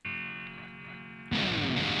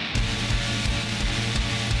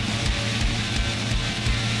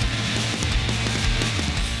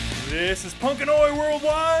This is Punkanoy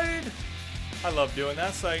Worldwide. I love doing that.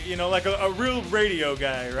 It's like, like a real radio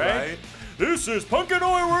guy, right? This is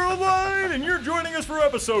Punkanoy Worldwide, and you're joining us for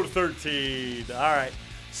episode 13. All right.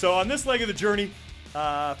 So on this leg of the journey,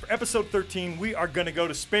 for episode 13, we are going to go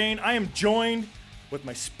to Spain. I am joined with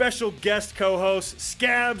my special guest co-host,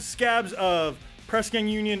 Scabs of Press Gang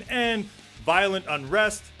Union and Violent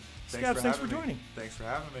Unrest. Scabs, thanks for joining. Thanks for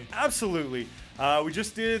having me. Absolutely. We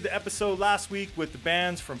just did the episode last week with the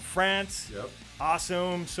bands from France. Yep.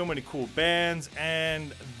 Awesome. So many cool bands.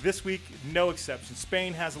 And this week, no exception.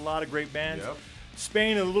 Spain has a lot of great bands. Yep.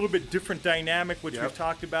 Spain, a little bit different dynamic, which Yep. we've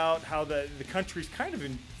talked about, how the country's kind of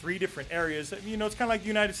in three different areas. It's kind of like the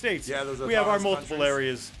United States. Yeah, those are we have our autonomous multiple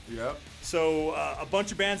countries. areas. Yep. So a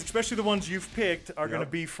bunch of bands, especially the ones you've picked, are going to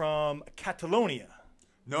Yep. be from Catalonia.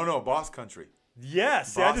 No, Boss Country.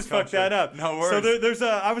 Yes, I Boss just fucked country. that up. No So worries.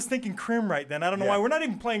 I was thinking Crim right then. I don't know Yeah. why. We're not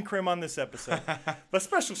even playing Crim on this episode. But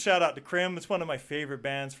special shout out to Crim. It's one of my favorite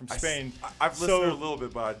bands from Spain. I've listened to it a little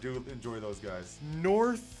bit, but I do enjoy those guys.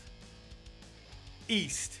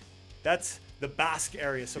 Northeast. That's the Basque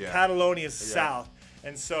area. So Yeah. Catalonia is Yeah. south.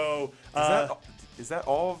 And so Is that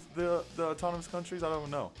all of the autonomous countries? I don't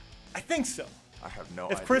know. I think so. I have no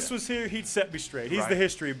idea. If Chris was here, he'd set me straight. He's the Right.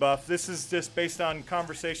 history buff. This is just based on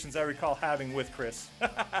conversations I recall having with Chris.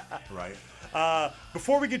 Right.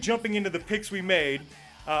 Before we get jumping into the picks we made,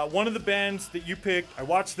 one of the bands that you picked, I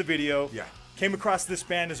watched the video. Yeah. Came across this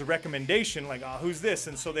band as a recommendation, like, oh, who's this?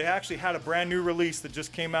 And so they actually had a brand new release that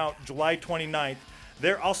just came out July 29th.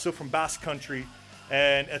 They're also from Basque Country,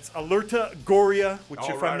 and it's Alerta Goria, which,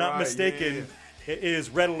 Oh, if I'm not right. mistaken, Yeah. it is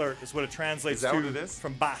Red Alert, is what it translates Is that to what it is?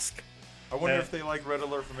 from Basque. I wonder if they like Red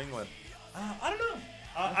Alert from England. I don't know.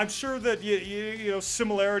 I'm sure that you know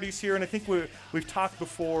similarities here, and I think we've talked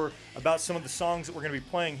before about some of the songs that we're going to be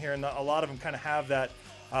playing here, and a lot of them kind of have that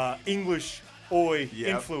English oi Yep.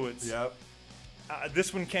 influence. Yep.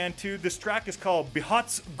 This one can too. This track is called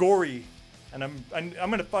Bihots Gori, and I'm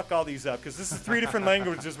going to fuck all these up because this is three different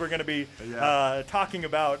languages we're going to be Yeah. talking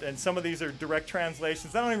about, and some of these are direct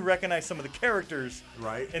translations. I don't even recognize some of the characters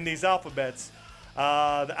Right. in these alphabets.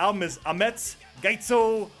 The album is Amets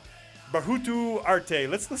Gaitso Bahutu Arte.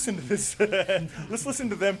 Let's listen to this. Let's listen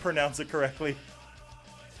to them pronounce it correctly.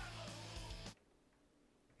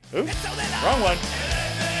 Oops, wrong one.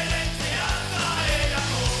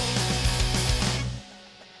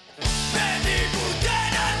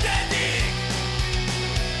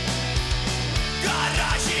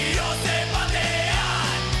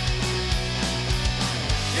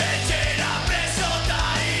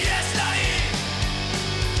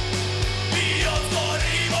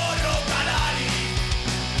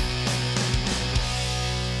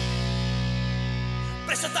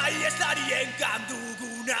 Presotai ez larien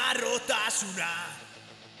kanduguna rotasuna.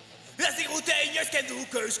 Ez digute inoiz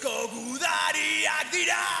kenduko eusko gudariak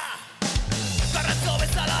dira. Garrantzo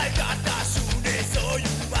bezala elkartasunez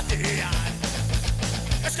oiu batean.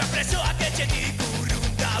 Euskal presoak etxetik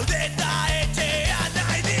urrun daude eta etxean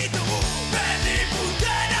nahi ditugu.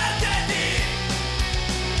 Mendiputen altetik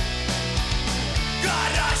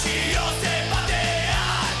garrasio zen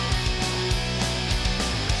batean.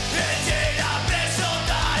 Etxera preso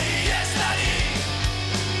eta ieslari,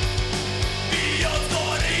 bihotz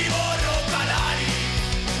gorri borrokalari.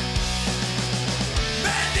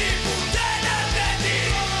 Mendiputen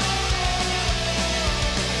altetik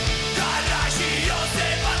garrasio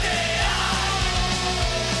zen batean.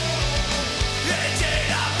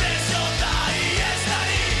 Etxera preso eta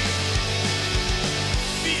ieslari,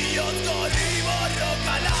 bihotz gorri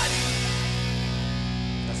borrokalari.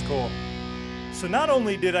 That's cool. So not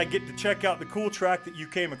only did I get to check out the cool track that you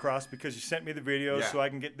came across because you sent me the video, Yeah. so I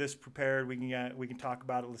can get this prepared. We can talk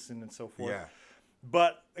about it, listen, and so forth. Yeah.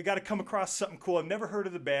 But I got to come across something cool. I've never heard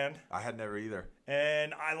of the band, I had never either.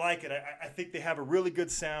 and I like it. I think they have a really good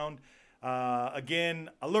sound. Again,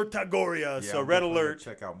 Alerta Goria, Yeah, so I'm Red definitely gonna Alert.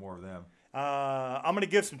 Check out more of them. I'm going to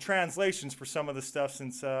give some translations for some of the stuff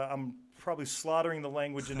since I'm probably slaughtering the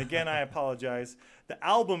language. And again, I apologize. The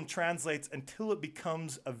album translates until it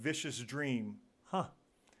becomes a vicious dream. Huh.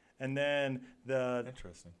 And then the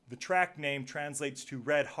Interesting. track name translates to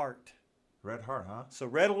Red Heart. Red Heart, huh? So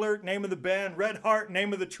Red Alert, name of the band. Red Heart,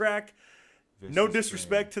 name of the track. No Vicious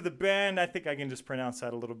disrespect to the band. I think I can just pronounce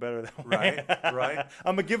that a little better that way. Right.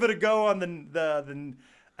 I'm going to give it a go on the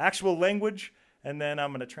actual language, and then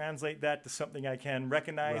I'm going to translate that to something I can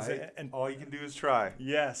recognize. Right. And All you can do is try.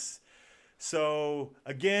 yes. So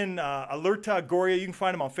again, Alerta Goria, you can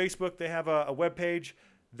find them on Facebook. They have a webpage.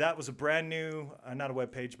 That was a brand new, not a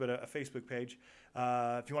webpage, but a Facebook page.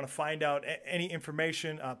 If you want to find out any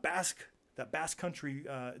information, Basque Basque Country.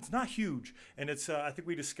 It's not huge, and it's I think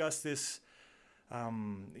we discussed this.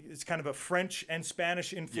 It's kind of a French and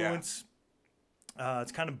Spanish influence.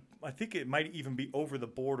 It's kind of, I think it might even be over the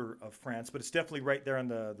border of France, but it's definitely right there on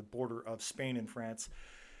the border of Spain and France.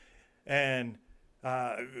 And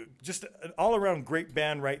just an all-around great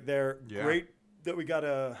band right there. Yeah. Great that we got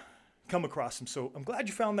to come across them. So I'm glad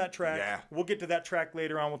you found that track. Yeah. We'll get to that track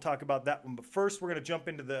later on. We'll talk about that one. But first, we're going to jump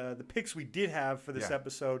into the picks we did have for this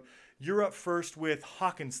episode. You're up first with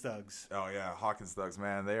Hawkins Oh, yeah. Hawkins Thugs,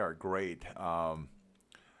 man. They are great.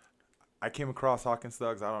 I came across Hawkins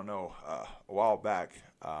Thugs, I don't know, a while back.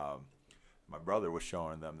 My brother was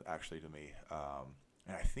showing them actually to me.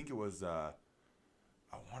 And I think it was, I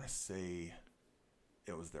want to say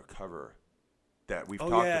it was their cover that we've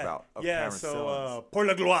talked about. Of Cameron Sillins. Pour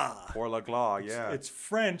la gloire. Pour la gloire, yeah. It's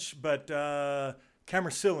French, but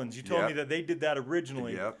Cameron Sillins, you told me that they did that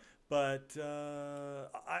originally. Yep. But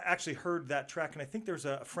I actually heard that track, and I think there's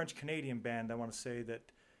a French-Canadian band, I want to say, that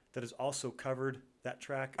has also covered that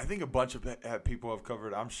track. I think a bunch of people have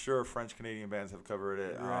covered it. I'm sure French-Canadian bands have covered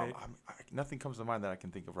it. Right. Nothing comes to mind that I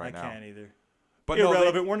can think of right now. I can't either. But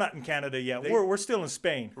irrelevant. We're not in Canada yet. We're still in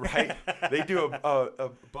Spain. Right. They do a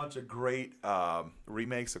bunch of great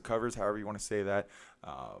remakes or covers, however you want to say that.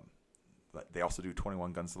 But they also do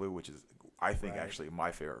 21 Gun Salute, which is, I think, actually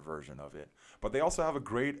my favorite version of it. But they also have a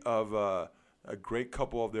great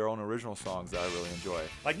couple of their own original songs that I really enjoy.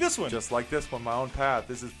 Like this one. Just like this one, My Own Path.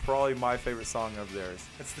 This is probably my favorite song of theirs.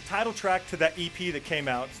 It's the title track to that EP that came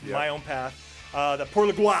out, My Own Path. The Pour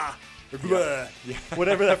la gloire.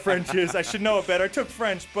 Whatever that French is. I should know it better. I took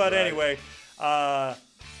French, but anyway.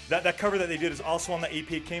 That cover that they did is also on the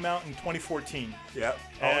EP. It came out in 2014. Yep.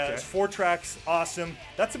 It's 4 tracks. Awesome.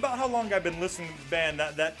 That's about how long I've been listening to the band.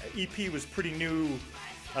 That EP was pretty new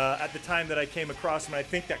at the time that I came across them. And I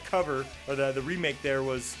think that cover, or the remake there,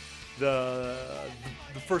 was the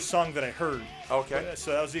first song that I heard. Okay.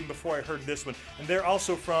 So that was even before I heard this one. And they're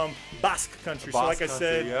also from Basque country. So like I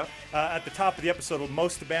said at the top of the episode,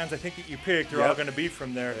 most of the bands I think that you picked are all going to be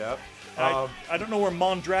from there. Yep. I don't know where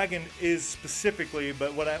Mondragon is specifically,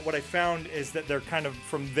 but what I found is that they're kind of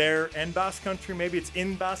from there and Basque Country. Maybe it's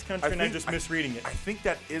in Basque Country, and I'm just misreading it. I think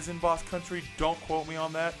that is in Basque Country. Don't quote me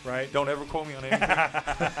on that. Right. Don't ever quote me on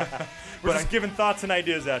anything. We're just giving thoughts and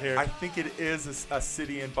ideas out here. I think it is a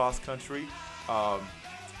city in Basque Country,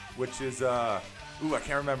 which is I can't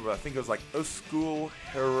remember. But I think it was like Euskal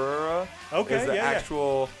Herrera. Okay. Is the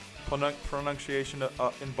actual pronunciation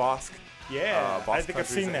in Basque. Yeah, I think I've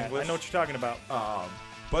seen that. I know what you're talking about.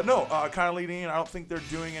 But no, kind of leading in. I don't think they're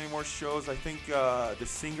doing any more shows. I think the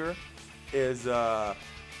singer is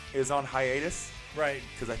on hiatus. Right.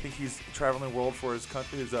 Because I think he's traveling the world for his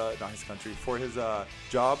country, for his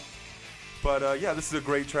job. But this is a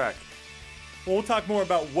great track. Well, we'll talk more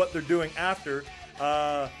about what they're doing after.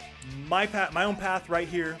 My Own Path right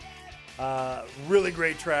here. Really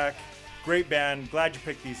great track. Great band. Glad you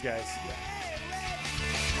picked these guys. Yeah.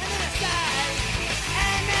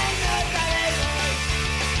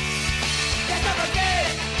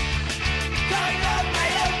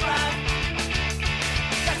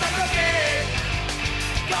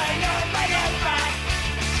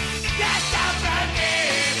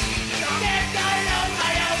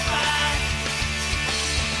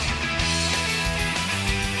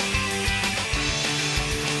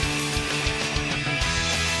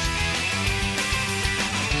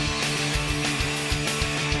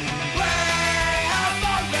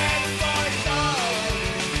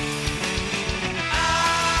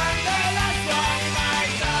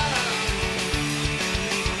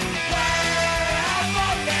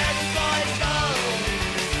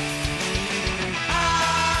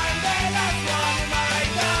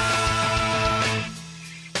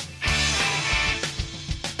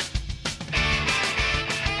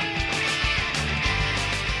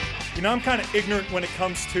 You know, I'm kind of ignorant when it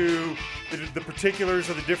comes to the particulars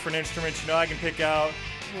of the different instruments. You know, I can pick out,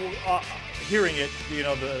 hearing it, you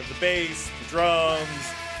know, the bass, the drums,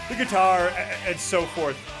 the guitar, and so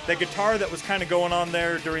forth. That guitar that was kind of going on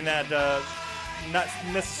there during that, not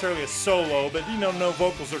necessarily a solo, but, you know, no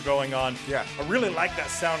vocals are going on. Yeah. I really like that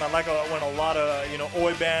sound. I like when a lot of,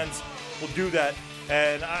 Oi bands will do that.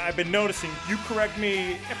 And I've been noticing, you correct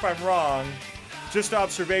me if I'm wrong, just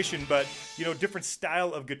observation, but different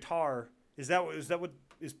style of guitar. Is that what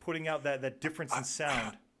is putting out that difference in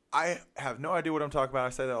sound? I have no idea what I'm talking about. I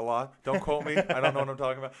say that a lot. Don't quote me. I don't know what I'm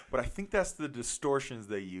talking about. But I think that's the distortions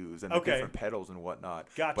they use and the different pedals and whatnot.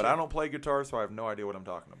 Gotcha. But I don't play guitar, so I have no idea what I'm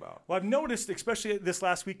talking about. Well, I've noticed, especially this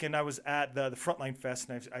last weekend, I was at the Frontline Fest,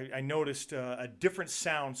 and I noticed a different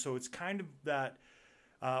sound. So it's kind of that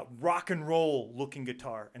rock and roll looking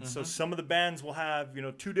guitar. And so some of the bands will have,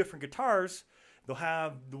 two different guitars. They'll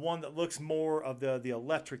have the one that looks more of the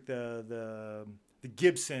electric, the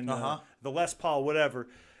Gibson, the Les Paul, whatever.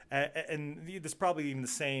 And it's probably even the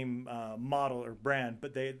same model or brand,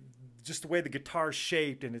 but just the way the guitar's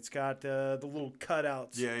shaped, and it's got the little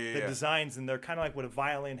cutouts, the designs in there, kind of like what a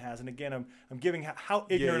violin has. And again, I'm giving how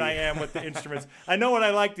ignorant I am with the instruments. I know what I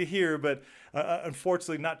like to hear, but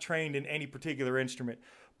unfortunately not trained in any particular instrument.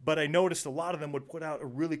 But I noticed a lot of them would put out a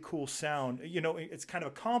really cool sound. It's kind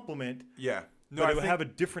of a compliment. Yeah. No, but it would have a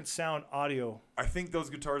different sound audio. I think those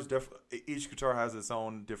guitars each guitar has its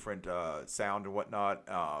own different sound and whatnot,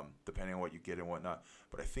 depending on what you get and whatnot.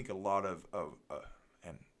 But I think a lot of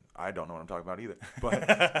and I don't know what I'm talking about either, but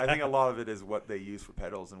I think a lot of it is what they use for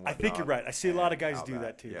pedals and whatnot. I think you're right. I see a lot of guys do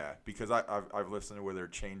that too. Yeah, because I've listened to where they're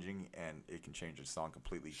changing, and it can change the song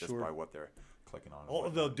completely just by what they're clicking on. All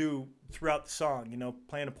they'll do throughout the song,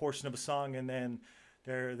 playing a portion of a song, and then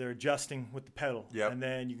they're adjusting with the pedal, and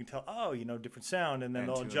then you can tell, different sound, and then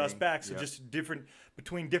they'll adjust back. So just different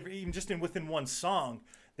between different, even just within one song,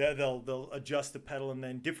 they'll adjust the pedal, and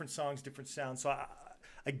then different songs, different sounds. So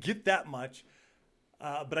I get that much,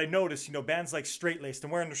 but I noticed, bands like Straight Laced. I'm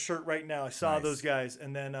wearing the shirt right now. I saw those guys,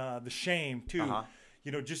 and then The Shame too.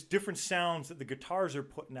 Just different sounds that the guitars are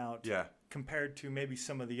putting out. Yeah. Compared to maybe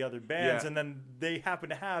some of the other bands, and then they happen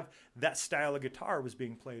to have that style of guitar was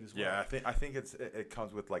being played as well. Yeah, I think it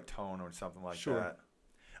comes with like tone or something like that.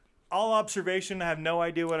 All observation. I have no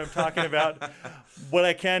idea what I'm talking about. What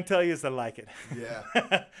I can tell you is I like it. Yeah,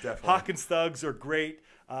 definitely. Hawk and Stugs are great.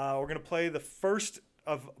 We're gonna play the first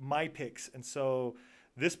of my picks, and so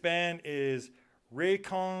this band is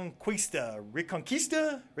Reconquista.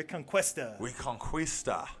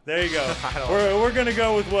 There you go. We're gonna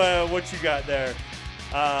go with what you got there.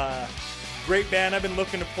 Great band. I've been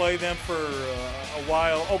looking to play them for a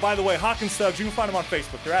while. Oh, by the way, Hawk and Stugs. You can find them on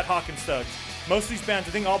Facebook. They're at Hawk and Stugs. Most of these bands,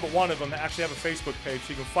 I think all but one of them, actually have a Facebook page, so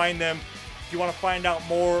you can find them if you want to find out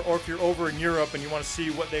more, or if you're over in Europe and you want to see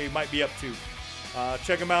what they might be up to.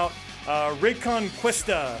 Check them out.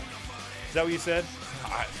 Reconquista. Is that what you said?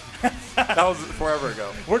 That was forever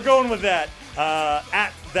ago. We're going with that,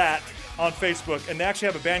 at that on Facebook. And they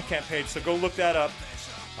actually have a Bandcamp page, so go look that up.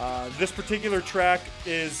 This particular track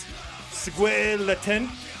is Sigue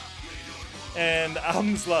Latent, and the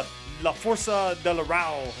album's La Fuerza de la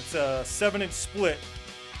Rau. It's a 7-inch split,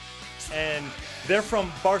 and they're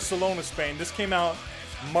from Barcelona, Spain. This came out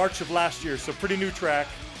March of last year, so pretty new track.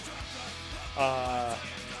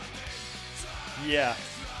 Yeah,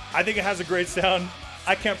 I think it has a great sound.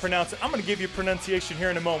 I can't pronounce it. I'm going to give you a pronunciation here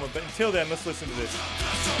in a moment, but until then, let's listen to this.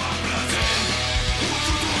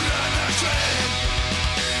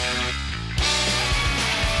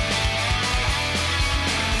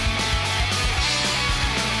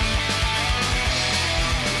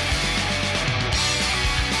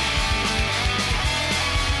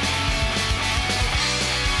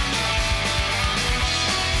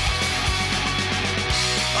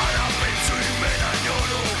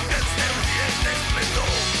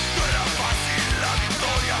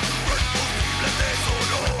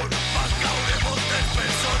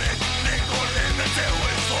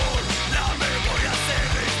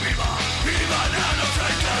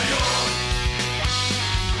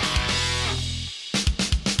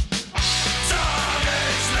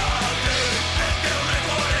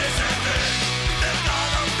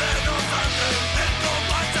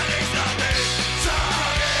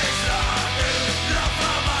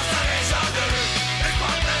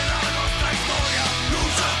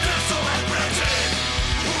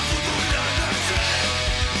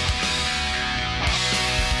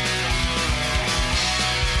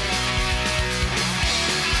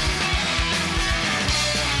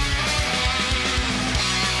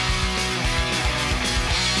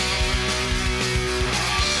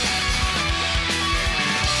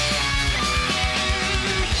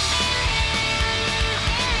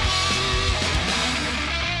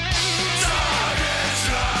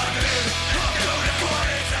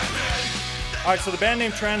 All right, so the band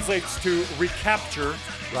name translates to Recapture,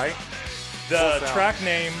 right? The track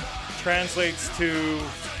name translates to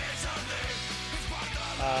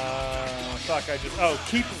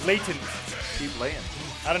Keep Latent. Keep Latent.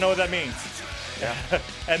 I don't know what that means. Yeah.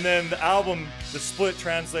 And then the album, the split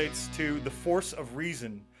translates to The Force of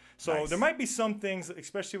Reason. So there might be some things,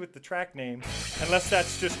 especially with the track name, unless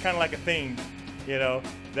that's just kind of like a theme,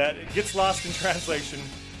 that it gets lost in translation.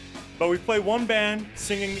 But we play one band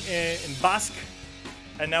singing in Basque,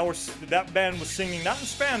 and now that band was singing not in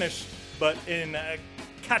Spanish, but in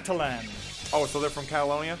Catalan. Oh, so they're from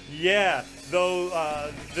Catalonia? Yeah, though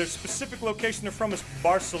their specific location they're from is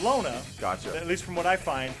Barcelona. Gotcha. At least from what I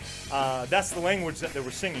find. That's the language that they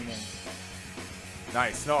were singing in.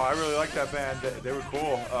 Nice. No, I really like that band. They were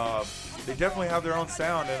cool. They definitely have their own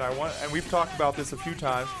sound, and we've talked about this a few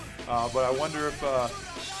times. But I wonder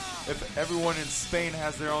if everyone in Spain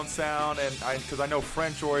has their own sound, and because I know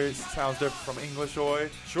French oi sounds different from English oi.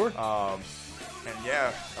 Sure. And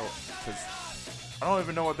yeah, because I don't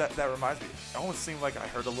even know what that reminds me. It almost seemed like I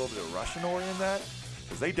heard a little bit of Russian oi in that,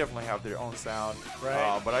 because they definitely have their own sound.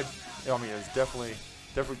 Right. But I mean, it's definitely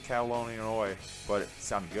Catalonian oi, but it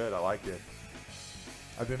sounded good. I liked it.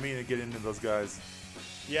 I've been meaning to get into those guys.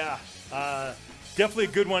 Yeah, definitely a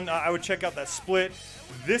good one. I would check out that split.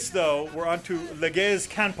 This, though, we're on to Leguez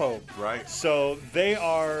Campo. Right. So they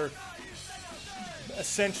are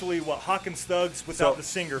essentially what Hawkins Thugs without the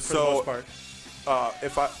singer for the most part.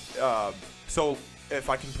 If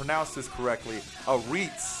I can pronounce this correctly,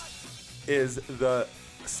 Aritz is the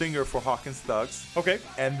singer for Hawkins Thugs. Okay.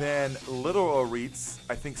 And then Little Aritz,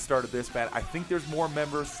 I think, started this band. I think there's more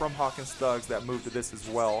members from Hawkins Thugs that moved to this as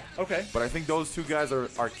well. Okay. But I think those two guys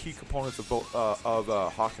are key components of both of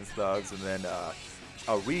Hawkins Thugs. And then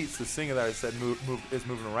Aritz, the singer that I said is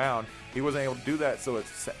moving around, he wasn't able to do that. So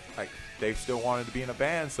it's like they still wanted to be in a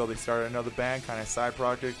band, so they started another band, kind of side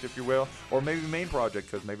project, if you will, or maybe main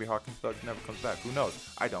project, because maybe Hawkins Thugs never comes back. Who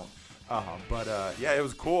knows? I don't. But yeah, it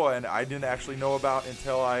was cool, and I didn't actually know about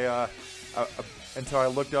until I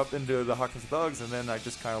looked up into the Hawkins Thugs, and then I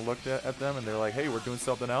just kind of looked at them, and they're like, hey, we're doing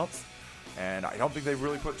something else. And I don't think they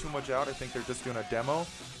really put too much out. I think they're just doing a demo,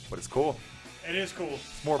 but it's cool. It is cool.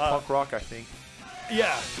 It's more punk rock, I think.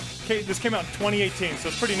 Yeah. Okay, this came out in 2018, so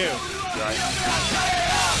it's pretty new. Right.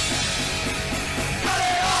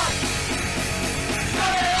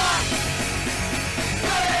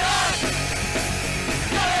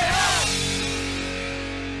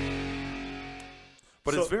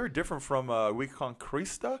 But it's very different from We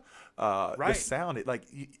Conquista. Right. The sound,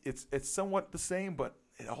 it's somewhat the same, but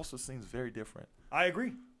it also seems very different. I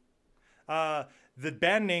agree. The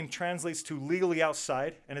band name translates to Legally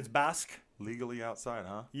Outside, and it's Basque. Legally Outside,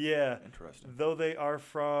 huh? Yeah. Interesting. Though they are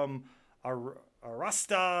from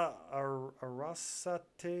Arrasate,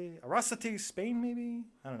 Spain, maybe?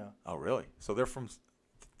 I don't know. Oh, really? So they're from,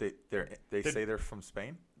 they say they're from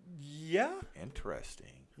Spain? Yeah. Interesting.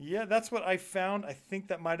 Yeah, that's what I found. I think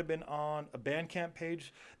that might have been on a Bandcamp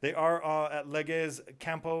page. They are at Leguez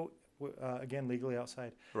Campo, again, Legally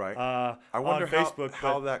Outside. Right. I wonder on Facebook,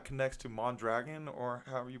 how that connects to Mondragon, or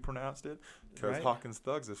how you pronounced it. Because Right. Hawkins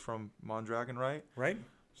Thugs is from Mondragon, right? Right.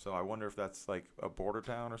 So I wonder if that's like a border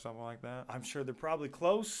town or something like that. I'm sure they're probably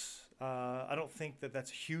close. I don't think that that's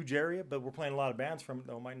a huge area, but we're playing a lot of bands from it,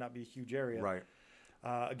 though it might not be a huge area. Right.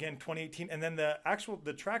 Again, 2018. And then the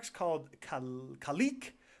track's called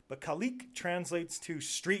Kalik, but Kalik translates to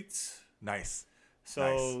streets. Nice.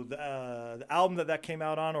 So the album that came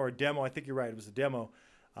out on, or a demo, I think you're right, it was a demo,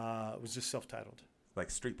 it was just self-titled.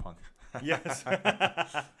 Like street punk. Yes.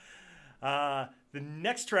 The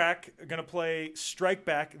next track, I'm going to play Strike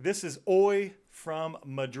Back. This is Oi from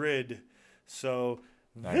Madrid. So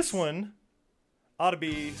This one ought to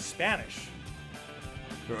be Spanish.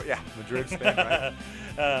 Yeah, Madrid, Spain, right?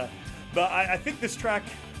 But I think this track,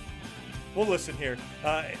 we'll listen here.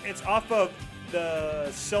 It's off of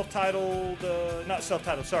the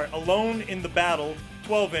Alone in the Battle,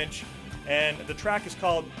 12-inch, and the track is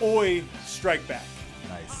called Oi Strike Back.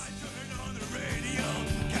 Nice.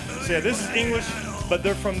 So yeah, this is English, but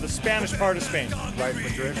they're from the Spanish part of Spain. Right,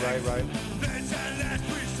 Madrid, right.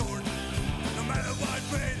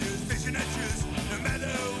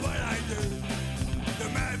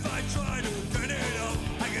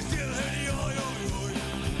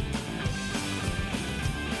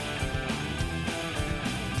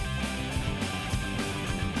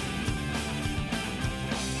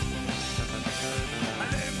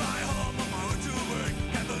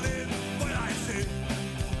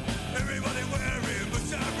 Everybody wearing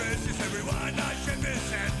boots and braces, everyone not shaking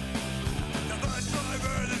his head. The bus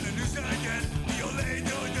driver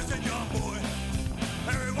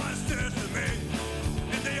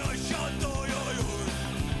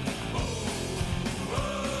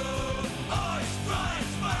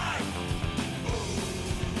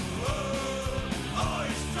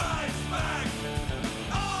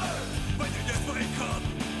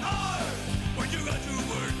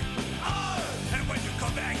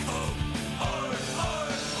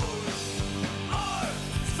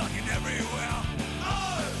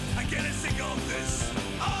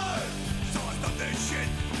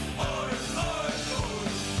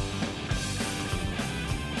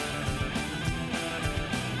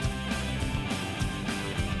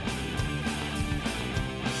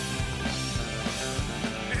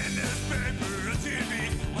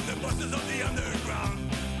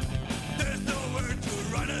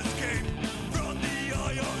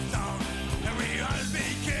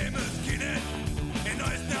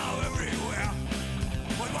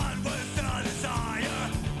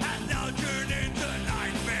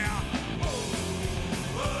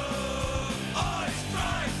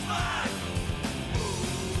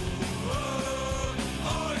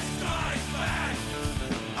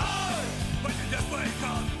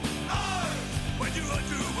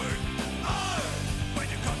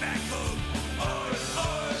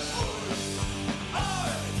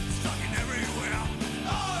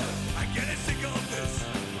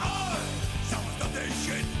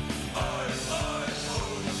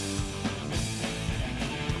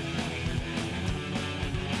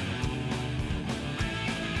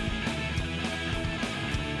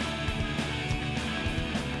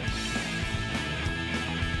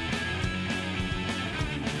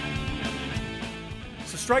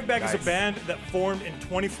Strike Back is a Nice. band that formed in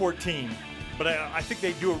 2014, but I think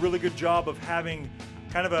they do a really good job of having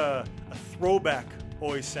kind of a throwback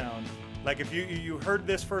Oi sound. Like if you heard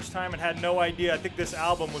this first time and had no idea, I think this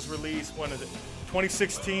album was released, when is it?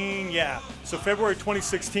 2016, yeah. So February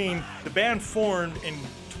 2016, the band formed in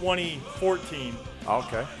 2014.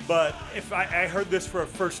 Okay. But if I heard this for a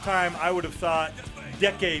first time, I would have thought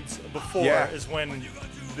decades before Yeah. is when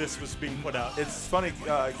this was being put out. It's funny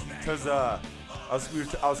because I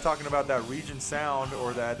was talking about that region sound,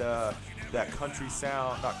 or that country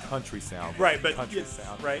sound, not country sound, Right, but country yeah,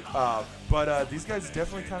 sound. right. But these guys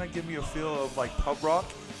definitely kind of give me a feel of like pub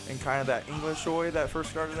rock and kind of that English oi that first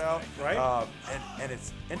started out. Right. And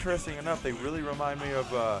it's interesting enough, they really remind me of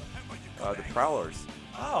the Prowlers.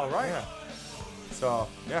 Oh, right. Yeah. So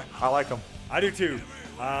yeah, I like them. I do too.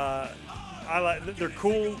 They're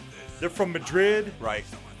cool. They're from Madrid. Right.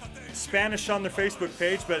 Spanish on their Facebook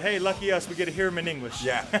page, but hey, lucky us, we get to hear them in English.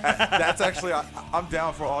 Yeah, that's actually, I'm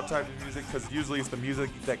down for all types of music, because usually it's the music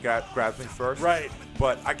that grabs me first. Right.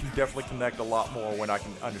 But I can definitely connect a lot more when I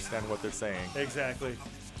can understand what they're saying. Exactly.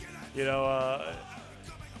 You know,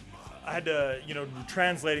 I had to,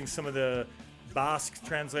 translating some of the Basque,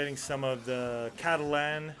 translating some of the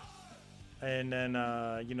Catalan, and then,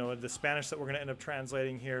 the Spanish that we're going to end up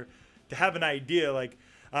translating here, to have an idea. Like,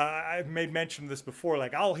 I've made mention of this before.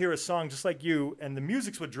 Like, I'll hear a song just like you, and the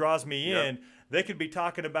music's what draws me Yeah. in. They could be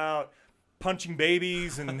talking about punching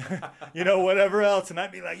babies and, whatever else, and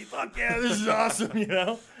I'd be like, fuck yeah, this is awesome,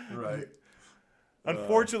 Right.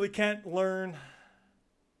 Unfortunately, can't learn.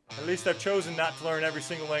 At least I've chosen not to learn every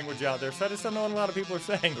single language out there, so I just don't know what a lot of people are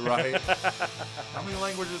saying. Right. How many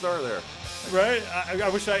languages are there? Right? I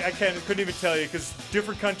wish I couldn't even tell you, because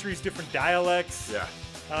different countries, different dialects, Yeah.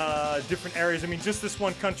 different areas. I mean, just this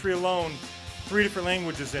one country alone, 3 different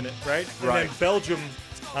languages in it, right? And Right. then Belgium,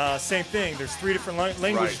 same thing. There's 3 different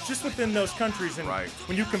languages Right. just within those countries. And Right.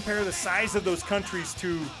 when you compare the size of those countries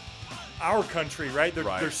to our country, right? They're,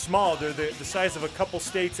 Right. they're small. They're the size of a couple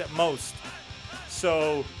states at most.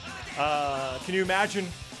 So, can you imagine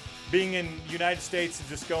being in the United States and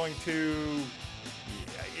just going to,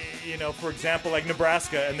 for example, like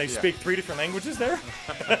Nebraska, and they Yeah. speak 3 different languages there?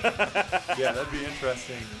 Yeah, that'd be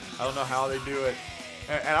interesting. I don't know how they do it.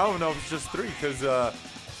 And I don't know if it's just 3, because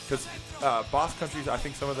Basque countries, I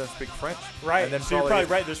think some of them speak French. Right. And then So you're probably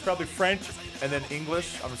right. There's probably French. And then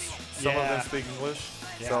English. Some of Yeah. them speak English.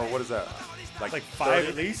 Yeah. So what is that? Like 5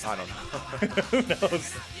 at 30? least? I don't know. Who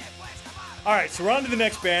knows? All right, so we're on to the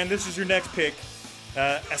next band. This is your next pick.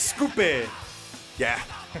 Escupe. Yeah.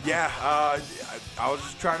 I was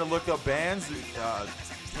just trying to look up bands.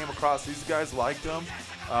 Came across these guys, liked them.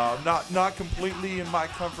 Not completely in my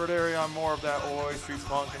comfort area. I'm more of that oi, street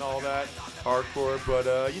punk, and all that hardcore.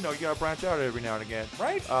 But you gotta branch out every now and again.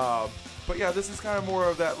 Right. But yeah, this is kind of more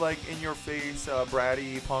of that like in-your-face,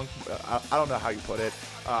 bratty punk. I don't know how you put it,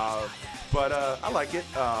 but I like it.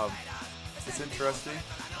 It's interesting.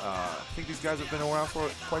 I think these guys have been around for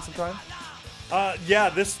quite some time.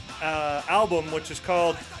 This album, which is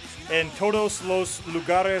called En Todos los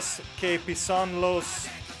Lugares que Pisan los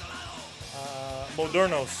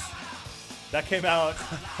Modernos. That came out,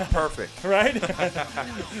 Perfect. right?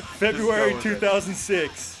 February with it.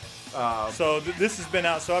 2006. So this has been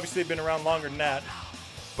out, so obviously they've been around longer than that.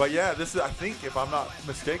 But yeah, this is, I think, if I'm not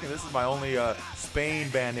mistaken, this is my only Spain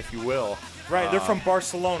band, if you will. Right, they're from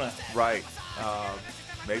Barcelona. Right.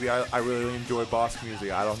 Maybe I really enjoy Basque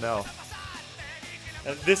music. I don't know.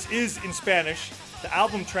 This is in Spanish. The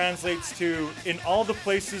album translates to "in all the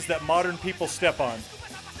places that modern people step on."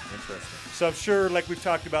 Interesting. So I'm sure, like we've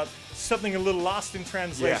talked about, something a little lost in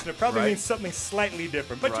translation. Yeah, It probably right. means something slightly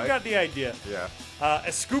different, but you Right. got the idea. Yeah.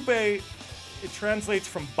 Escupe, it translates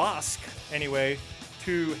from Basque, anyway,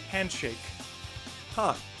 to handshake.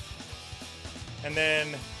 Huh. And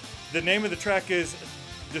then the name of the track is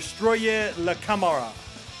Destruye la Cámara,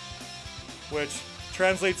 which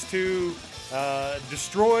translates to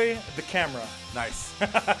destroy the camera. Nice.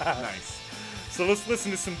 Nice. So let's listen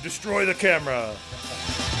to some Destroy the Camera.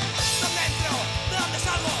 ¿Dónde entro? ¿De dónde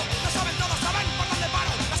salgo? No saben todos, saben por dónde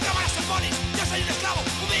paro. Las cámaras son ponis, yo soy un esclavo,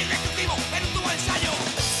 humilde ejecutivo en un tubo ensayo.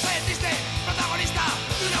 Soy el triste protagonista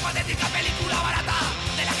de una patética película barata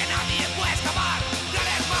de la que nadie puede escapar. Gran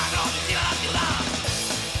hermano vigila la ciudad.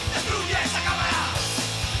 Destruye esa cámara.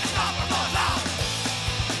 Está por todos lados.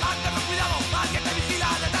 Anda con cuidado, alguien te vigila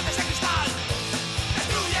detrás de ese cristal.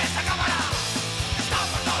 Destruye esa cámara. Está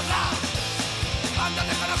por todos lados. Anda,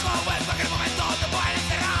 te conozco, en cualquier momento te pueden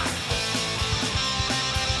encerrar.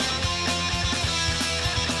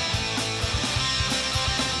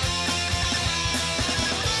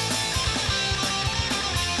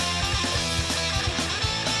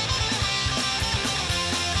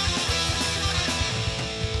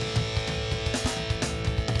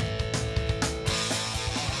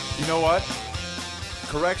 know what?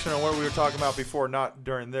 Correction on what we were talking about before, not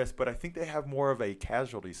during this, but I think they have more of a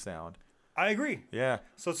Casualty sound. I agree. Yeah.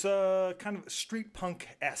 So it's kind of street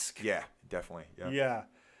punk-esque. Yeah, definitely. Yeah. Yeah.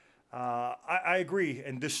 I agree.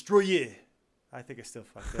 And Destroyer. I think I still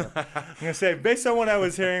fucked it up. I'm going to say, based on what I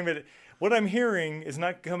was hearing, but what I'm hearing is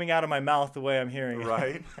not coming out of my mouth the way I'm hearing it.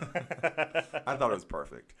 Right? I thought it was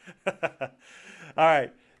perfect. All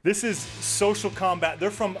right. This is Social Combat. They're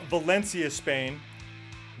from Valencia, Spain.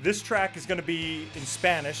 This track is going to be in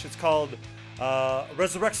Spanish. It's called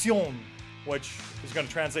Resurrección, which is going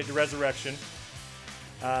to translate to resurrection.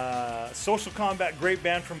 Social Combat, great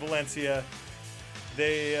band from Valencia.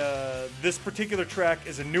 This particular track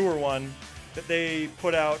is a newer one that they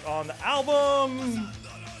put out on the album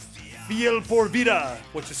Fiel por Vida,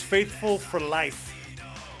 which is Faithful for Life.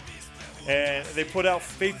 And they put out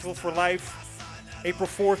Faithful for Life April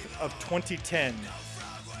 4th of 2010.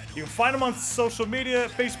 You can find them on social media,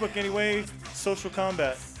 Facebook anyway, Social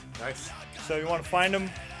Combat. Nice. So you want to find them,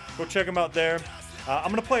 go check them out there.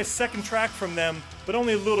 I'm going to play a second track from them, but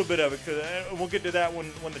only a little bit of it, because we'll get to that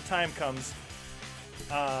when the time comes.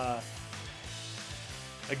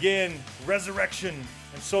 Again, Resurrection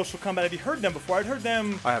and Social Combat. Have you heard them before? I'd heard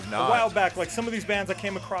them I have not. a while back. Like some of these bands I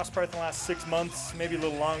came across probably in the last 6 months, maybe a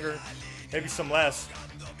little longer, maybe some less.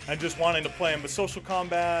 And just wanting to play them. But Social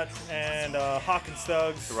Combat and Hawkins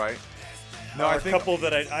Thugs Right. No, are I a think couple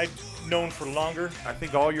that I've known for longer. I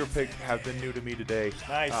think all your picks have been new to me today.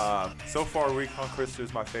 Nice. So far, Reconquista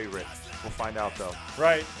is my favorite. We'll find out though.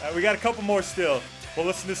 Right. We got a couple more still. We'll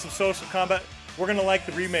listen to some Social Combat. We're going to like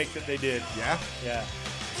the remake that they did. Yeah. Yeah.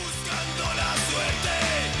 Buscando la suerte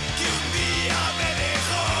que un día me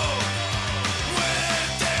dejó.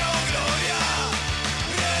 Muerte o gloria,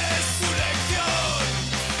 resurrección.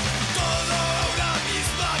 Todo a una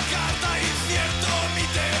misma carta, incierto mi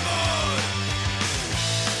temor.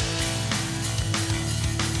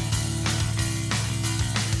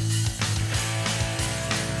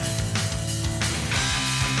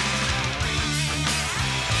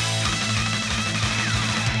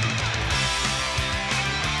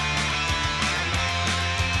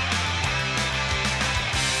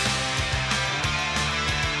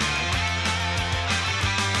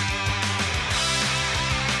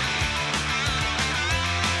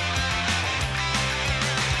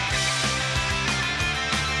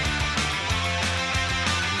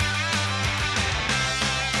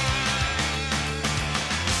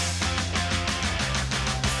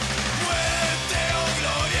 Muerte o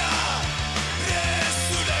gloria,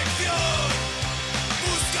 resurrección.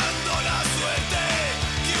 Buscando la suerte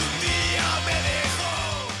que un día me dejó.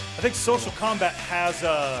 I think Social Combat has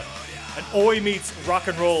an Oi meets rock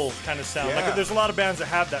and roll kind of sound. Yeah. Like there's a lot of bands that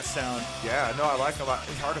have that sound. Yeah, no, I like them a lot.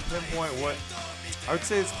 It's hard to pinpoint what. I would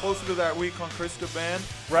say it's closer to that Reconquista band.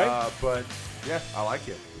 Right. But yeah, I like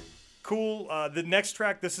it. Cool. The next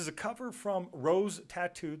track, this is a cover from Rose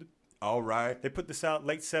Tattooed. All right. They put this out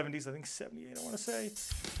late 70s, I think 78, I want to say.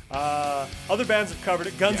 Other bands have covered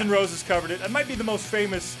it. Guns N' Roses covered it. It might be the most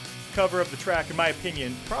famous cover of the track, in my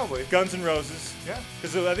opinion. Probably. Guns N' Roses. Yeah.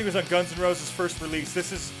 Because I think it was on Guns N' Roses' first release.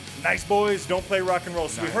 This is Nice Boys, Don't Play Rock and Roll.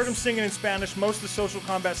 So we Nice. heard them singing in Spanish, most of the Social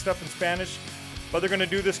Combat stuff in Spanish. But they're going to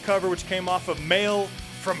do this cover, which came off of Mail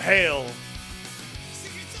from Hell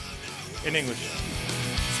in English.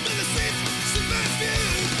 Smell the sweet, submerged view.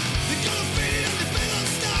 The color faded and the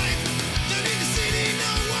balance died. Down in the city,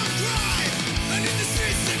 no one cried. And in the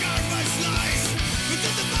streets, the garbage lies. We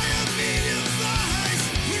got the by a million flies.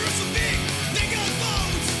 We rose so big, they got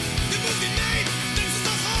bones. The movie made, them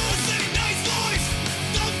stuck holes. Saying nice boys,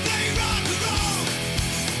 don't play rock and roll.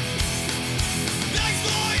 Nice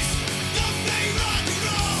boys, don't play rock and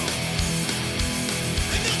roll.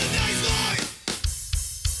 Another nice boy.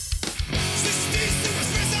 Since this was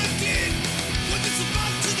fresh and clean, what it's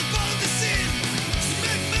about to the bottom of the sin. She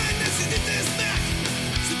make man and she did this back.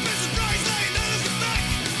 She pays the price lying out of the back.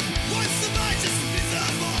 What's the match? Just split the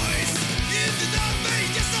voice. In the dark, they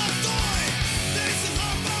just a toy. There's a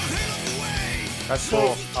harbor hell of the way. That's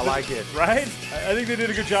cool. I like it. Right? I think they did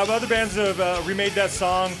a good job. Other bands have remade that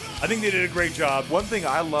song. I think they did a great job. One thing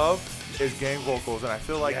I love is gang vocals, and I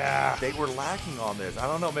feel like Yeah. they were lacking on this. I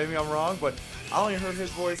don't know, maybe I'm wrong, but I only heard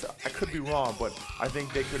his voice. I could be wrong, but I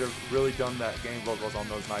think they could have really done that gang vocals on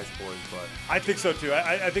those Nice Boys. But I think so too.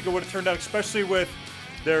 I think it would have turned out, especially with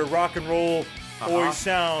their rock and roll Oi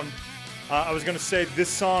sound. I was going to say this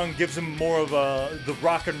song gives them more of the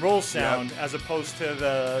rock and roll sound as opposed to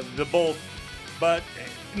the both. But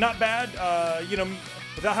not bad.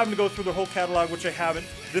 Without having to go through the whole catalog, which I haven't,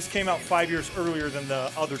 this came out 5 years earlier than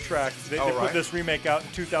the other tracks. They Oh, put right. this remake out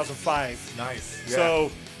in 2005. nice. Yeah.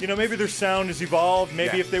 So maybe their sound has evolved.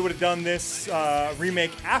 Maybe Yeah. if they would have done this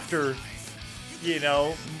remake after,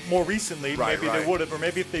 more recently, maybe they would have. Or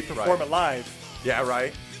maybe if they perform it live. Yeah,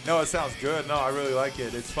 right. No, it sounds good. No, I really like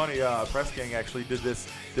it. It's funny. Press Gang actually did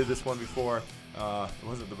this one before. It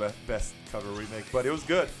wasn't the best cover remake, but it was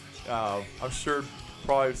good. I'm sure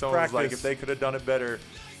probably someone was like, if they could have done it better,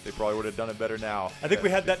 they probably would have done it better now. I think we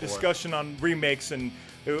had that discussion on remakes and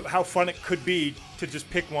how fun it could be to just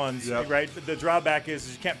pick ones, right? The drawback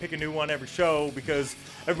is you can't pick a new one every show because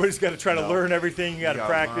everybody's got to try to learn everything. You got to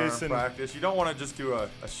practice. Practice. You don't want to just do a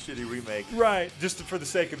shitty remake. Right, just for the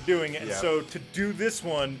sake of doing it. And so to do this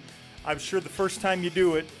one, I'm sure the first time you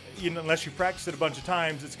do it, unless you practice it a bunch of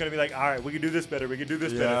times, it's going to be like, all right, we can do this better. We can do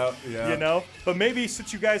this better. Yeah. But maybe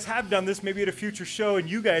since you guys have done this, maybe at a future show, and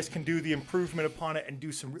you guys can do the improvement upon it and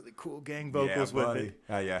do some really cool gang vocals with it.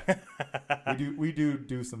 Yeah. we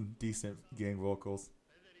do some decent gang vocals.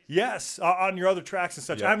 Yes, on your other tracks and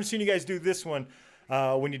such. Yeah. I haven't seen you guys do this one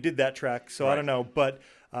when you did that track, so I don't know. But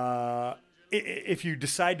if you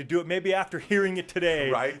decide to do it, maybe after hearing it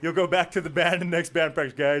today, you'll go back to the band and next band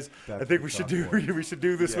practice, guys. I think we should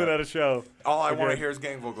do this one at a show. All I want to hear is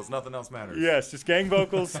gang vocals. Nothing else matters. Yes, just gang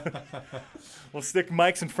vocals. We'll stick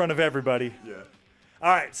mics in front of everybody. Yeah. All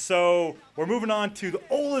right, so we're moving on to the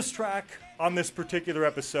oldest track on this particular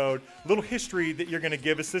episode. A little history that you're going to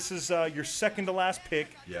give us. This is your second to last pick.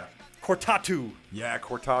 Yeah. Cortatu. Yeah,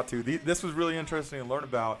 Cortatu. This was really interesting to learn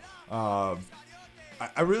about.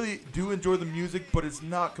 I really do enjoy the music, but it's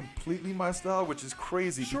not completely my style, which is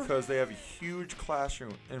crazy because they have a huge Clash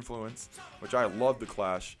influence, which I love the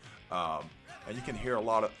Clash. And you can hear a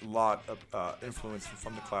lot of influence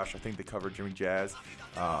from the Clash. I think they covered Jimmy Jazz.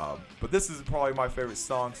 But this is probably my favorite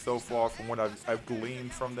song so far from what I've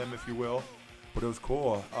gleaned from them, if you will. But it was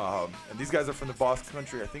cool. And these guys are from the Basque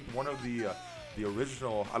Country. I think one of the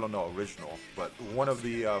original, I don't know original, but one of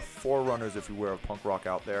the forerunners, if you will, of punk rock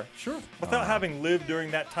out there. Sure. Without having lived during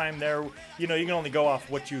that time there, you can only go off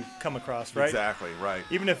what you come across, right? Exactly, right.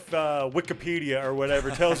 Even if Wikipedia or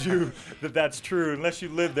whatever tells you that that's true, unless you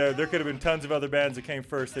lived there could have been tons of other bands that came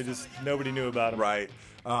first. Nobody knew about them. Right.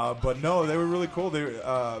 But no, they were really cool.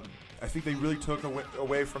 I think they really took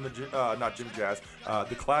away from not Jimmy Jazz,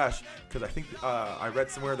 the Clash, because I think I read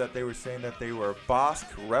somewhere that they were saying that they were Basque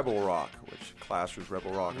rebel rock, which Clash was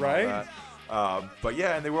rebel rock, and right? All that. But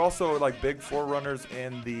yeah, and they were also like big forerunners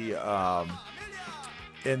in the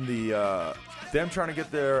them trying to get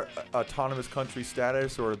their autonomous country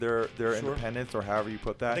status or their independence or however you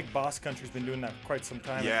put that. I think Basque Country's been doing that for quite some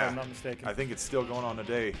time, if I'm not mistaken. I think it's still going on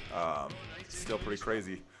today. It's still pretty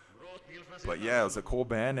crazy. But yeah, it was a cool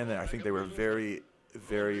band, and I think they were very,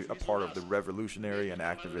 very a part of the revolutionary and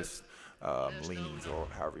activist leanings, or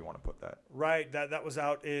however you want to put that. Right, that was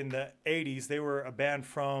out in the 80s. They were a band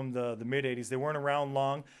from the mid-80s. They weren't around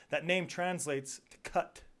long. That name translates to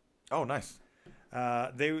cut. Oh, nice.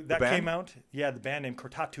 Came out, the band name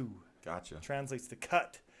Cortatu. Gotcha. Translates to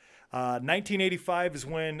cut. 1985 is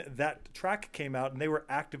when that track came out, and they were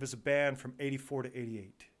active as a band from 84 to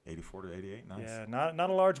 88. 84 to 88, nice. Yeah, not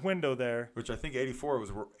a large window there. Which I think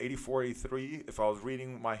 84, 83, if I was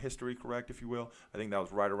reading my history correct, if you will. I think that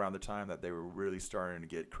was right around the time that they were really starting to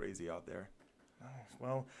get crazy out there. Nice.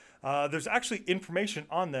 Well, there's actually information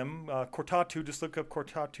on them. Cortatu, just look up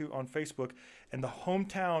Cortatu on Facebook. And the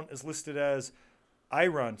hometown is listed as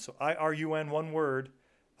Irun, so I-R-U-N, one word,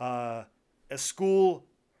 a school...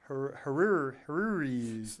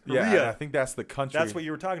 Haruris. Yeah, I think that's the country. That's what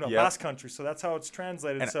you were talking about, Basque Country. So that's how it's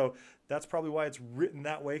translated. So that's probably why it's written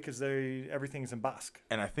that way, because everything's in Basque.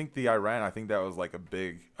 And I think the Iran, that was like a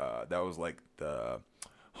big, that was like the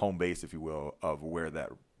home base, if you will, of where that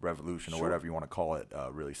revolution or whatever you want to call it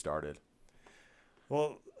really started.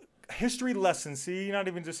 Well, history lessons. See, you're not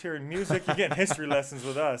even just hearing music, you're getting history lessons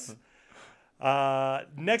with us.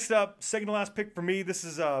 Next up, second to last pick for me, this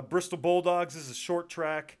is Bristol Bulldogs. This is a short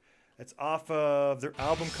track. It's off of their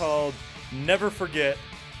album called Never Forget.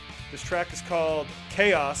 This track is called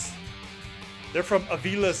Chaos. They're from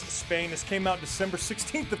Aviles, Spain. This came out December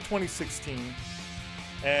 16th of 2016.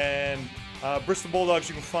 And Bristol Bulldogs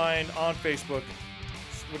you can find on Facebook.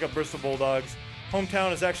 Just look up Bristol Bulldogs.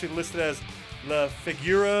 Hometown is actually listed as La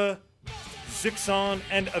Figura, Zixon,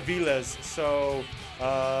 and Aviles. So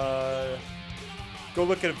go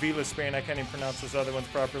look at Aviles, Spain. I can't even pronounce those other ones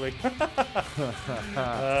properly.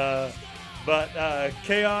 But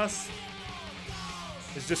Chaos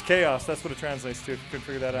is just chaos. That's what it translates to, if you couldn't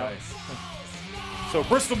figure that out. So,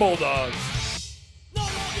 Bristol Bulldogs.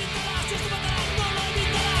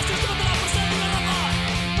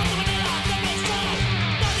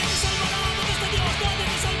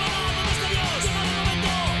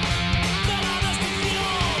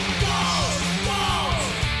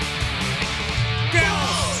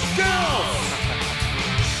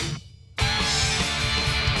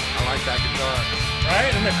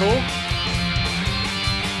 Isn't that cool?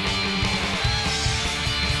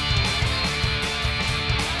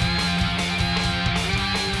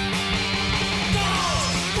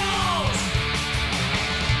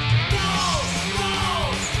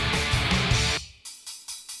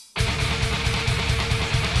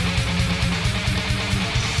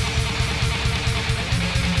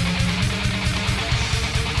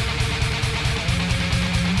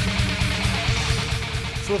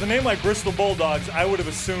 So with a name like Bristol Bulldogs, I would have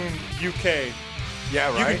assumed UK.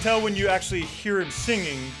 Yeah, right. You can tell when you actually hear him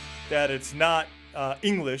singing that it's not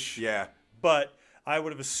English. Yeah. But I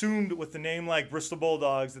would have assumed with a name like Bristol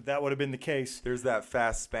Bulldogs that would have been the case. There's that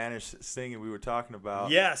fast Spanish singing we were talking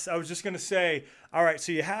about. Yes, I was just going to say, all right,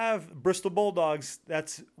 so you have Bristol Bulldogs,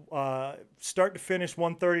 that's start to finish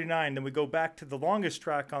 139. Then we go back to the longest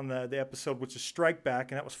track on the episode, which is Strike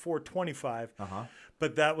Back, and that was 425. Uh-huh.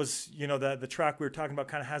 But that was, the track we were talking about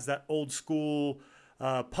kind of has that old school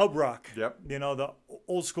pub rock. Yep. The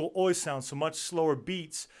old school Oi sound, so much slower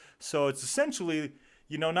beats. So it's essentially,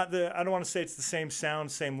 I don't want to say it's the same sound,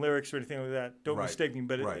 same lyrics or anything like that. Don't mistake me,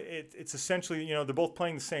 but it's essentially, they're both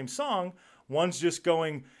playing the same song. One's just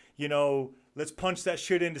going, let's punch that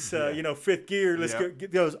shit into, fifth gear. Let's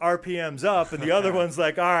get those RPMs up. And the other one's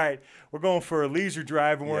like, all right, we're going for a leisure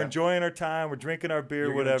drive and we're enjoying our time. We're drinking our beer,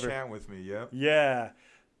 You're whatever. Chant with me, yep. Yeah.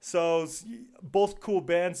 So both cool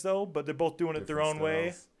bands though, but they're both doing it their own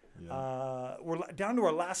way. Yeah. We're down to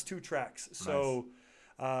our last two tracks. So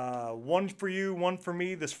one for you, one for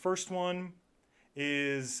me. This first one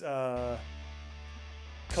is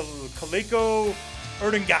Kaleko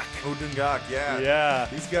Erdengak. Erdengak, yeah. Yeah.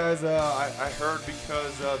 These guys, I heard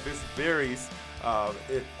because Vis Varies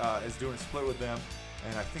is doing a split with them,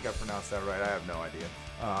 and I think I pronounced that right. I have no idea.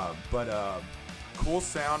 But cool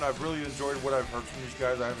sound. I've really enjoyed what I've heard from these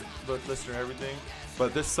guys. I haven't listened to everything,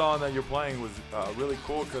 but this song that you're playing was really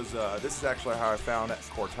cool because this is actually how I found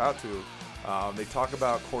Cortatu. They talk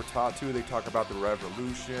about Cortatu, they talk about the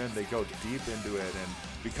revolution, they go deep into it, and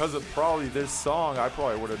because of probably this song, I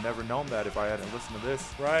probably would have never known that if I hadn't listened to this.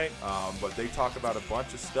 Right. But they talk about a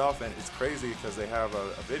bunch of stuff, and it's crazy because they have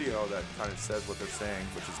a video that kind of says what they're saying,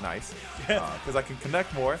 which is nice, because I can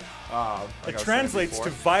connect more. It translates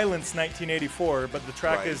to Violence 1984, but the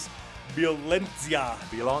track is Violencia.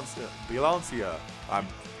 Violencia.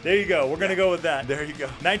 There you go. We're going to go with that. There you go.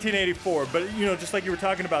 1984. But, just like you were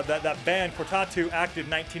talking about, that band, Cortatu, acted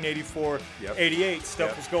 1984, 88.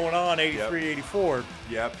 Stuff was going on, 83, 84.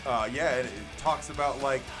 Yep. And it talks about,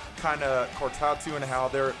 kind of Cortatu and how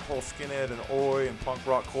their whole skinhead and oi and punk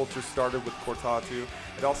rock culture started with Cortatu.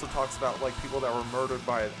 It also talks about, people that were murdered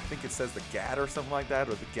by, I think it says the GAD or something like that,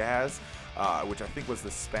 or the Gaz. Which I think was the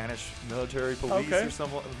Spanish military police or some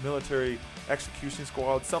military execution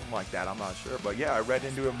squad, something like that. I'm not sure. But yeah, I read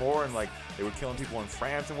into it more, and they were killing people in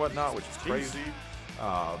France and whatnot, which is crazy.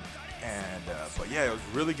 But yeah, it was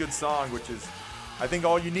a really good song, which is, I think,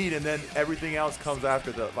 all you need. And then everything else comes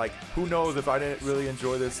after the, who knows if I didn't really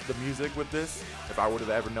enjoy the music with this, if I would have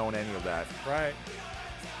ever known any of that. Right.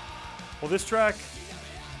 Well, this track,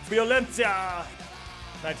 Violencia,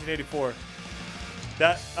 1984.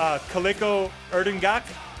 That Kaleko Erdengak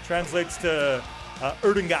translates to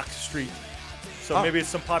Erdengak Street. So maybe it's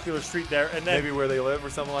some popular street there. And then maybe where they live or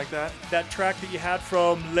something like that. That track that you had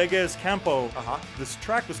from Leges Campo. This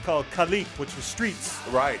track was called Kalik, which was streets.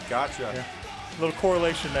 Right, gotcha. Yeah. A little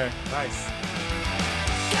correlation there. Nice.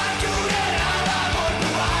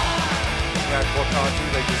 Yeah,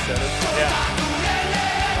 Cortatu, they just said it. Yeah.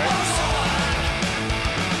 Right.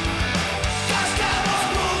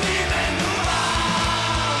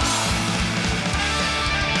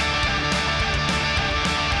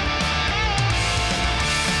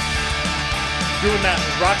 Doing that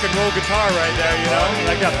rock and roll guitar right there,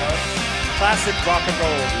 like that classic rock and roll.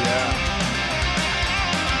 Yeah.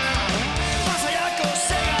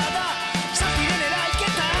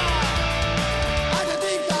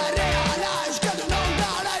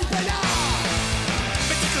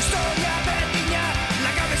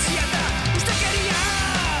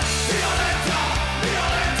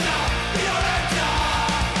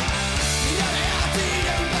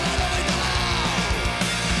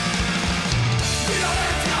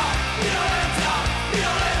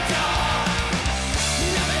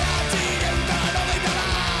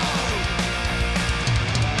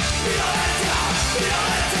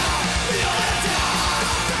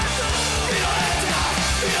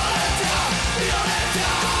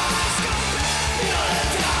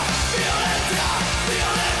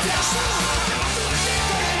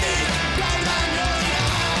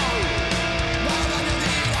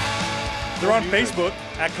 They're on Facebook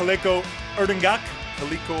at Kaleko Erdengak.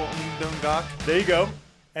 Kaleko Erdengak. There you go.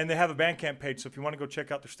 And they have a Bandcamp page, so if you want to go check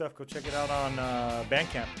out their stuff, go check it out on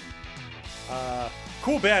Bandcamp.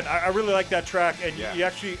 Cool band. I really like that track. And you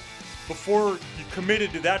actually, before you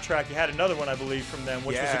committed to that track, you had another one, I believe, from them,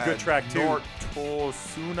 which was a good track, too.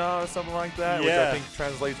 Nortosuna or something like that, which I think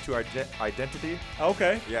translates to identity.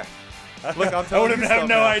 Okay. Yeah. Look, I'm telling you I would have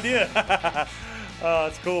no idea. Oh,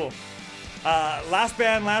 that's cool. Last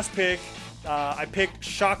band, last pick. I picked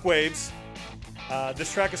Shockwaves.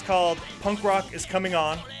 This track is called Punk Rock is Coming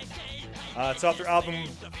On. It's off their album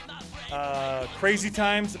Crazy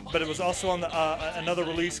Times, but it was also on the, another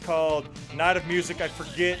release called Night of Music. I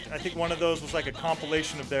forget. I think one of those was like a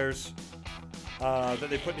compilation of theirs that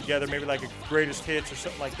they put together, maybe like a greatest hits or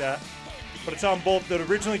something like that. But it's on both. That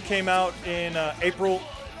originally came out in April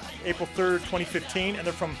 3rd, 2015, and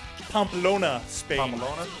they're from Pamplona, Spain.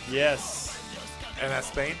 Pamplona? Yes. And that's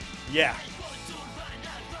Spain? Yeah.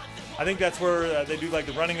 I think that's where they do like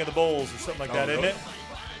the running of the bulls or something like that, really? isn't it?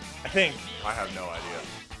 I think. I have no idea.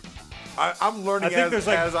 I'm learning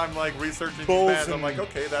as I'm like researching these bands. I'm like,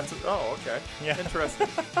 okay, okay. Yeah. Interesting.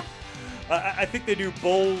 I think they do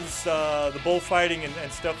bulls, the bullfighting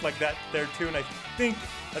and stuff like that there too, and I think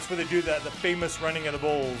that's where they do the famous running of the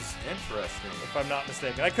bulls. Interesting. If I'm not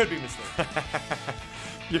mistaken. I could be mistaken.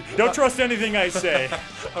 Don't trust anything I say.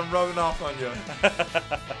 I'm rubbing off on you.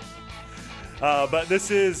 But this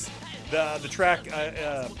is the track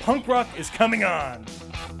Punk Rock is Coming On.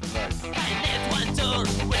 Nice. I left one door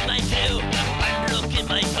with my crew, one look in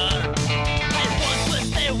my car. I want to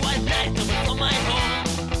stay one night from my home.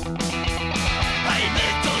 I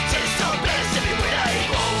need to chase some place everywhere I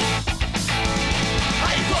go.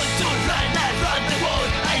 I want to run around the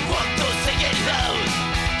world, I want to sing it loud.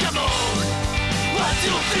 Come on, 1,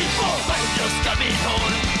 2, 3, 4, I'm just coming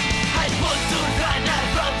home. I want to run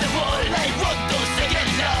around the world, I want to sing it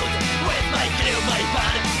loud. With my crew, my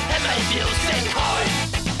band, and my music hard.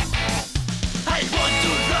 I want to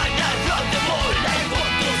run around the world, I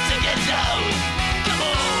want to sing it loud. Come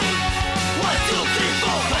on, 1, 2, 3, 4,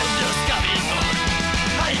 I'm just coming home.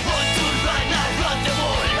 I want to run around the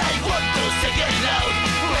world, I want to sing it loud.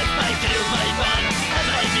 With my crew, my band, and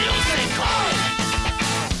my music hard.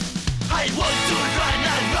 I want to run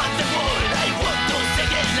around the world, I want to sing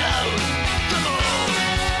it loud. Come on,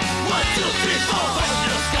 1, 2, 3, 4, I'm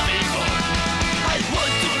just coming home. I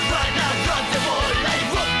want to run around the world, I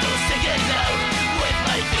want to sing it loud. With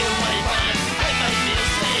my crew, my band, and my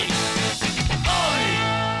music. Oi!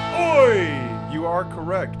 Oi! You are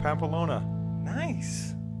correct, Pamplona.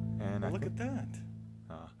 Nice. And Look at that.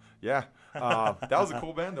 Yeah. That was a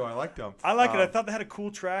cool band, though. I liked them. I like it. I thought they had a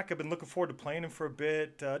cool track. I've been looking forward to playing them for a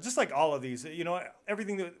bit. Just like all of these, you know,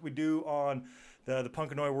 everything that we do on the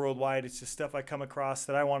Punkanoi Worldwide, it's just stuff I come across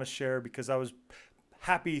that I want to share because I was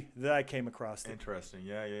happy that I came across it. Interesting.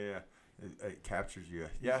 Yeah. It captures you.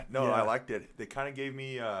 Yeah. No, I liked it. They kind of gave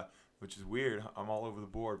me, which is weird. I'm all over the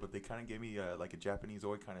board, but they kind of gave me like a Japanese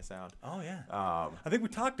oi kind of sound. Oh yeah. I think we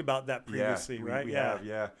talked about that previously, right? We have.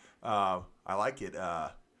 Yeah. I like it.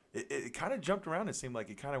 It kind of jumped around. It seemed like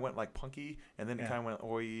it kind of went like punky, and then it kind of went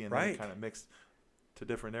oi, and then it kind of mixed to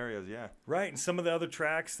different areas. Yeah. Right. And some of the other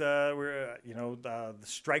tracks were, the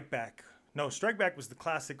Strike Back. No, Strike Back was the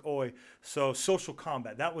classic oi. So Social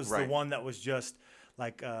Combat. That was the one that was just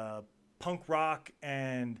like punk rock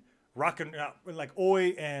and like oi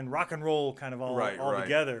and rock and roll kind of all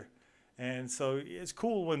together. And so it's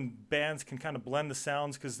cool when bands can kind of blend the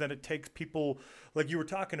sounds because then it takes people, like you were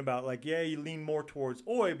talking about, like, you lean more towards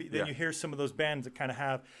oi, but then you hear some of those bands that kind of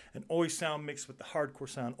have an oi sound mixed with the hardcore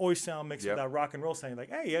sound, oi sound mixed with that rock and roll sound.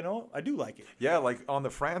 Like, hey, I do like it. Yeah, like on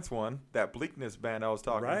the France one, that Bleakness band I was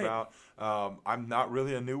talking about, I'm not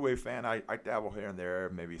really a new wave fan. I dabble here and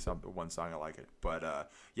there, maybe one song I like it. But,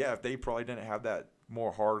 if they probably didn't have that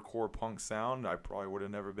more hardcore punk sound, I probably would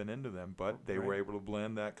have never been into them, but they were able to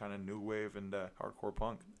blend that kind of new wave and hardcore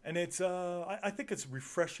punk. And it's I think it's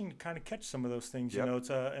refreshing to kind of catch some of those things. You know, it's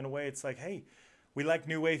in a way it's like, hey, we like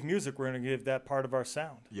new wave music, we're going to give that part of our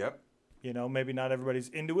sound. Yep. You know, maybe not everybody's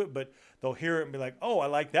into it, but they'll hear it and be like, oh, I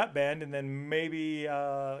like that band, and then maybe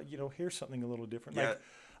hear something a little different. Yeah.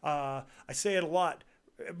 Like I say it a lot.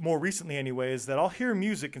 More recently anyway, is that I'll hear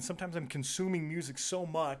music and sometimes I'm consuming music so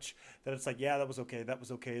much that it's like, that was okay,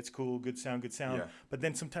 it's cool, good sound. But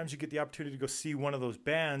then sometimes you get the opportunity to go see one of those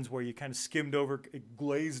bands where you kind of skimmed over,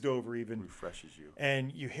 glazed over even. Refreshes you.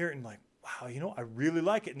 And you hear it and like, wow, I really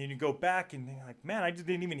like it. And then you go back and you're like, man, I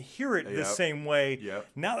didn't even hear it the same way. Yep.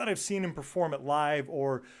 Now that I've seen him perform it live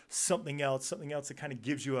or something else that kind of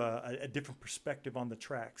gives you a different perspective on the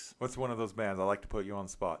tracks. What's one of those bands? I like to put you on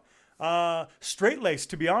the spot. Straight Lace,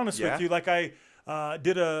 to be honest with you. Like I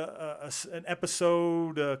Did an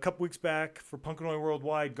episode a couple weeks back for Punk and Oi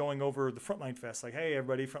Worldwide going over the Frontline Fest. Like, hey,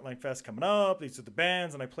 everybody, Frontline Fest coming up. These are the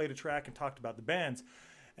bands. And I played a track and talked about the bands.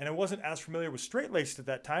 And I wasn't as familiar with Straight Laced at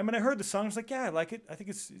that time. And I heard the song. I was like, yeah, I like it. I think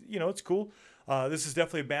it's, it's cool. This is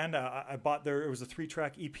definitely a band. I bought it was a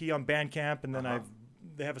 3-track EP on Bandcamp. And then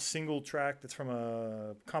they have a single track that's from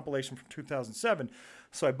a compilation from 2007.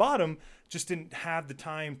 So I bought them, just didn't have the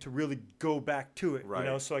time to really go back to it.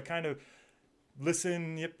 Right. So I kind of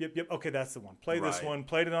listen, yep. Okay, that's the one. Play this one.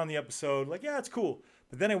 Played it on the episode. Like, yeah, it's cool.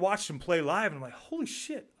 But then I watched them play live, and I'm like, holy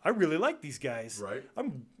shit, I really like these guys. Right.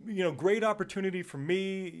 Great opportunity for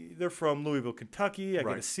me. They're from Louisville, Kentucky. I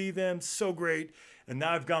get to see them. So great. And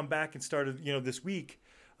now I've gone back and started, this week,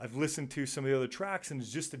 I've listened to some of the other tracks, and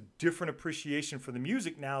it's just a different appreciation for the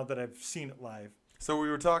music now that I've seen it live. So we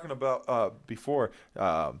were talking about before.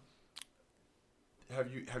 Have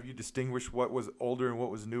you distinguished what was older and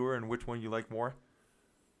what was newer, and which one you like more?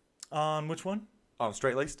 On which one? On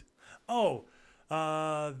Straight Laced. Oh,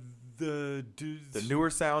 the newer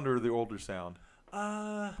sound or the older sound?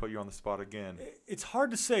 Put you on the spot again. It's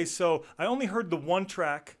hard to say. So I only heard the one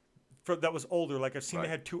track that was older. Like I've seen they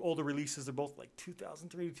had 2 older releases. They're both like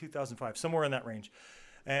 2003 to 2005, somewhere in that range.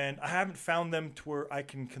 And I haven't found them to where I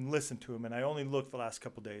can listen to them. And I only looked the last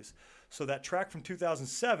couple days. So that track from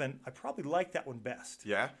 2007, I probably like that one best.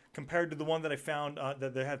 Yeah. Compared to the one that I found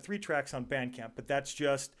that they had 3 tracks on Bandcamp. But that's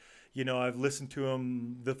just, I've listened to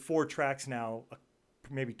them, the 4 tracks now,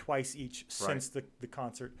 maybe twice each since the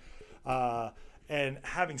concert. And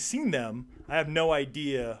having seen them, I have no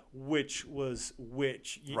idea which was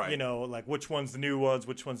which. Like which one's the new ones,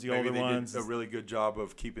 which one's the older ones. Did a really good job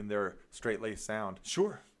of keeping their straight-laced sound.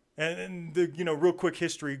 Sure. And the real quick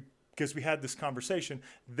history, because we had this conversation,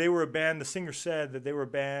 they were a band. The singer said that they were a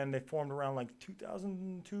band. They formed around like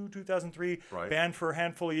 2002, 2003, band for a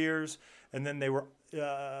handful of years. And then they were,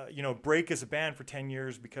 break as a band for 10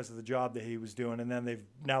 years because of the job that he was doing. And then they've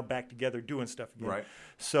now back together doing stuff again. Right.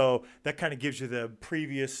 So that kind of gives you the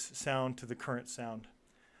previous sound to the current sound.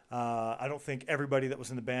 I don't think everybody that was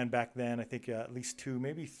in the band back then, I think at least 2,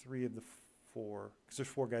 maybe 3 of the 4, because there's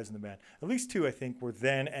 4 guys in the band. At least 2, I think, were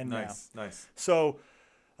then and now. Nice. So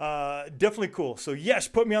definitely cool. So yes,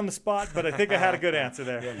 put me on the spot, but I think I had a good answer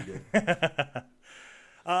there. Yeah, you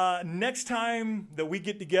did. Next time that we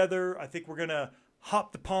get together, I think we're gonna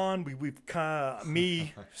hop the pond. We've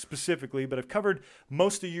me specifically, but I've covered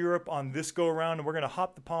most of Europe on this go around, and we're gonna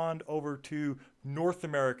hop the pond over to North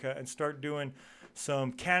America and start doing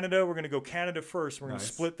some Canada. We're gonna go Canada first. We're gonna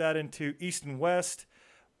split that into East and West.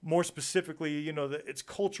 More specifically, it's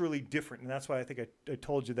culturally different, and that's why I think I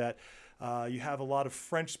told you that. You have a lot of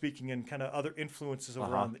French-speaking and kind of other influences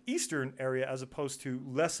over on the eastern area, as opposed to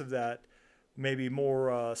less of that, maybe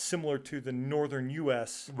more similar to the northern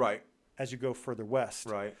U.S. Right. As you go further west.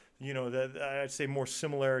 Right. I'd say more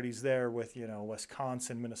similarities there with,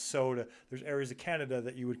 Wisconsin, Minnesota. There's areas of Canada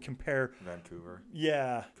that you would compare. Vancouver.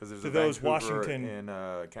 Yeah. Because there's to a those Vancouver Washington. in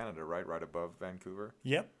Canada, right above Vancouver.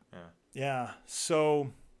 Yep. Yeah. Yeah.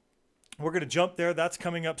 So we're going to jump there. That's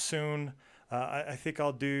coming up soon. I think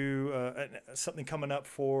I'll do something coming up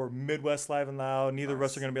for Midwest Live and Loud. Neither of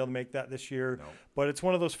us are going to be able to make that this year. No. But it's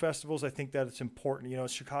one of those festivals I think that it's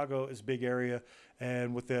important. Chicago is a big area.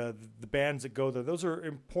 And with the bands that go there, those are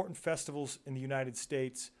important festivals in the United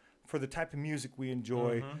States for the type of music we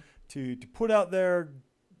enjoy. To put out there,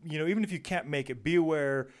 even if you can't make it, be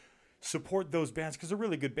aware, support those bands because they're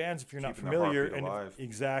really good bands if you're not familiar.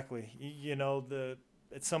 Exactly.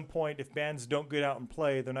 At some point, if bands don't get out and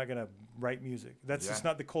play, they're not going to write music. That's just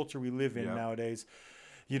not the culture we live in nowadays.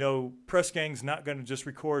 Press Gang's not going to just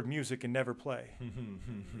record music and never play.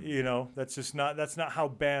 That's not how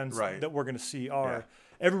bands that we're going to see are. Yeah.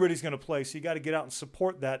 Everybody's going to play, so you got to get out and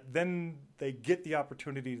support that. Then they get the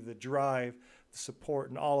opportunity, the drive, the support,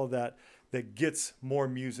 and all of that gets more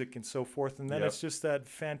music and so forth. And then it's just that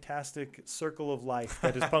fantastic circle of life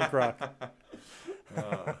that is punk rock.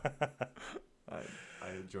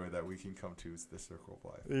 I enjoy that we can come to the circle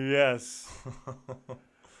of life. Yes.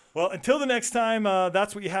 Well, until the next time,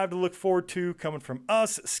 that's what you have to look forward to coming from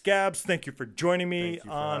us. Scabs, thank you for joining me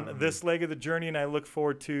on this leg of the journey, and I look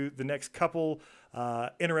forward to the next couple.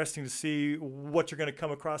 Interesting to see what you're going to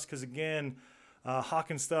come across because, again,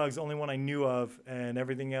 Hawkins Thugs, the only one I knew of, and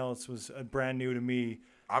everything else was brand new to me.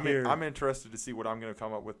 I'm interested to see what I'm going to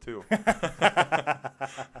come up with, too.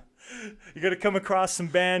 You're going to come across some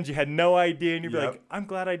bands you had no idea, and you'll be like, I'm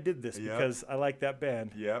glad I did this because I like that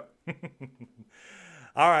band. Yep.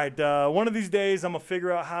 All right. One of these days, I'm going to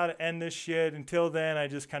figure out how to end this shit. Until then, I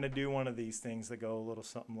just kind of do one of these things that go a little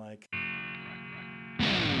something like...